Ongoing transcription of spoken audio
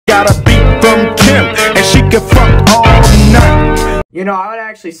You know, I would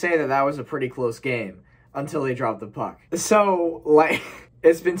actually say that that was a pretty close game until they dropped the puck. So, like,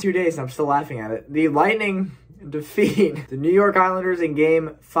 it's been 2 days and I'm still laughing at it. The Lightning defeat the New York Islanders in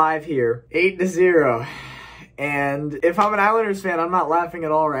Game 5 here, 8-0. And if I'm an Islanders fan, I'm not laughing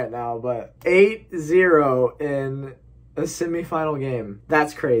at all right now, but 8-0 in a semifinal game.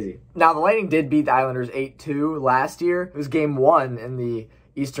 That's crazy. Now, the Lightning did beat the Islanders 8-2 last year. It was Game 1 in the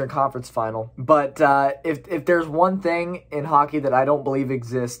Eastern Conference Final. But if there's one thing in hockey that I don't believe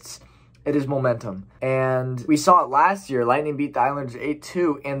exists, it is momentum. And we saw it last year. Lightning beat the Islanders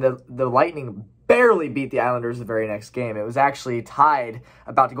 8-2, and the Lightning barely beat the Islanders the very next game. It was actually tied,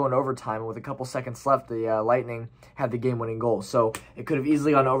 about to go into overtime, and with a couple seconds left, the Lightning had the game-winning goal. So it could have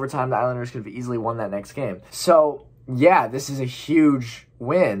easily gone to overtime. The Islanders could have easily won that next game. So, yeah, this is a huge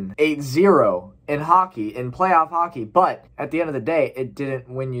win. 8-0 in hockey, in playoff hockey. But at the end of the day, it didn't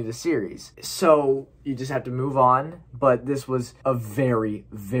win you the series. So you just have to move on. But this was a very,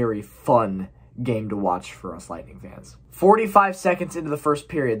 very fun game to watch for us Lightning fans. 45 seconds into the first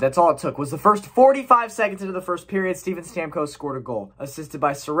period. That's all it took. Was the first 45 seconds into the first period, Steven Stamkos scored a goal. Assisted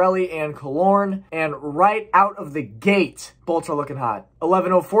by Cirelli and Killorn. And right out of the gate, Bolts are looking hot.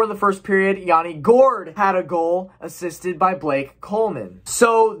 11:04 in the first period, Yanni Gourde had a goal, assisted by Blake Coleman.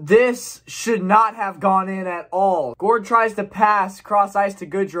 So this should not have gone in at all. Gourde tries to pass cross ice to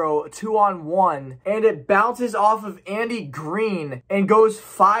Goodrow, 2-on-1, and it bounces off of Andy Green and goes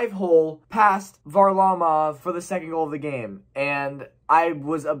 5-hole past Varlamov for the second goal of the game. And I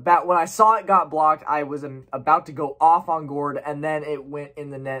was about, when I saw it got blocked, I was about to go off on Gourde, and then it went in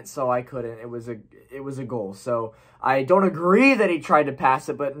the net, so I couldn't. It was a goal. So I don't agree that he tried to pass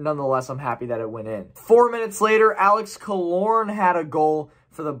it, but nonetheless, I'm happy that it went in. 4 minutes later, Alex Killorn had a goal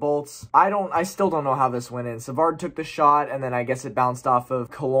for the Bolts. I still don't know how this went in. Savard took the shot, and then I guess it bounced off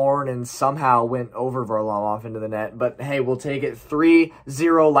of Killorn and somehow went over Varlamov into the net. But hey, we'll take it.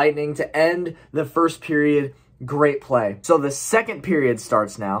 3-0 Lightning to end the first period. Great play. So the second period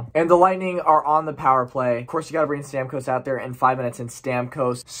starts now, and the Lightning are on the power play. Of course, you got to bring Stamkos out there, and 5 minutes in,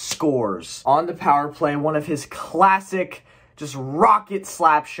 Stamkos scores. On the power play, one of his classic just rocket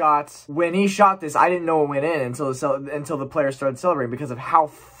slap shots. When he shot this, I didn't know it went in until the players started celebrating because of how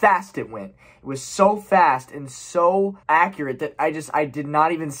fast it went. It was so fast and so accurate that I did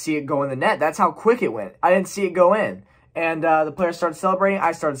not even see it go in the net. That's how quick it went. I didn't see it go in. And the players started celebrating.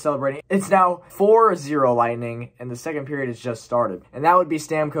 I started celebrating. It's now 4-0 Lightning, and the second period has just started. And that would be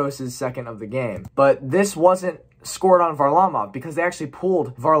Stamkos' second of the game. But this wasn't scored on Varlamov because they actually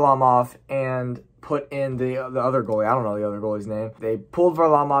pulled Varlamov and put in the other goalie. I don't know the other goalie's name. They pulled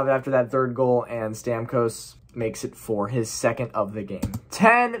Varlamov after that third goal, and Stamkos makes it for his second of the game.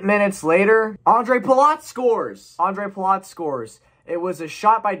 10 minutes later, Andre Palat scores. Andre Palat scores. It was a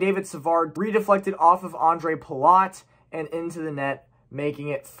shot by David Savard, redeflected off of Andre Palat and into the net, making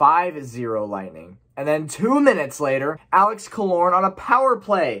it 5-0 Lightning. And then 2 minutes later, Alex Killorn on a power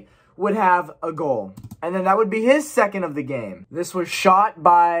play would have a goal. And then that would be his second of the game. This was shot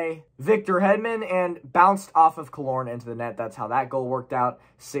by Victor Hedman and bounced off of Killorn into the net. That's how that goal worked out.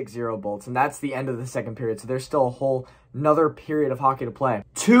 6-0 Bolts. And that's the end of the second period. So there's still a whole another period of hockey to play.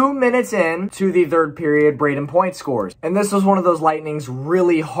 2 minutes in to the third period, Braden Point scores. And this was one of those Lightning's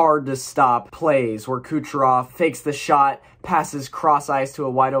really hard to stop plays where Kucherov fakes the shot, passes cross ice to a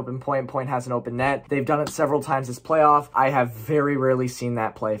wide open Point. Point has an open net. They've done it several times this playoff. I have very rarely seen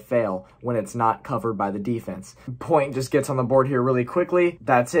that play fail when it's not covered by the defense. Point just gets on the board here really quickly.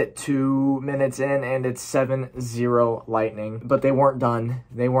 That's it. 2 minutes in, and it's 7-0 Lightning. But they weren't done.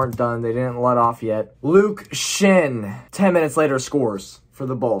 They weren't done. They didn't let off yet. Luke Schenn, 10 minutes later, scores for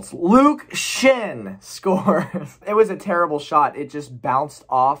the Bolts. Luke Schenn scores. It was a terrible shot. It just bounced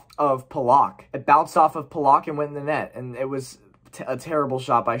off of Pulock. It bounced off of Pulock and went in the net. And it was a terrible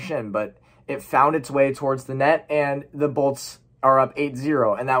shot by Schenn, but it found its way towards the net, and the Bolts are up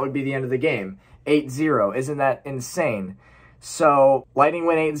 8-0, and that would be the end of the game. 8-0. Isn't that insane? So, Lightning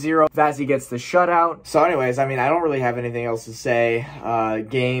win 8-0. Vazzy gets the shutout. So anyways, I mean, I don't really have anything else to say.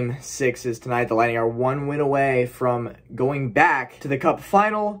 Game 6 is tonight. The Lightning are 1 win away from going back to the Cup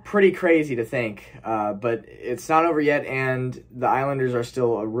final. Pretty crazy to think, but it's not over yet, and the Islanders are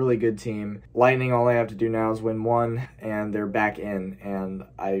still a really good team. Lightning, all they have to do now is win 1, and they're back in, and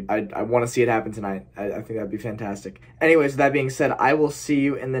I want to see it happen tonight. I think that'd be fantastic. Anyways, with that being said, I will see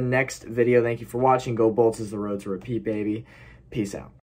you in the next video. Thank you for watching. Go Bolts is the road to repeat, baby. Peace out.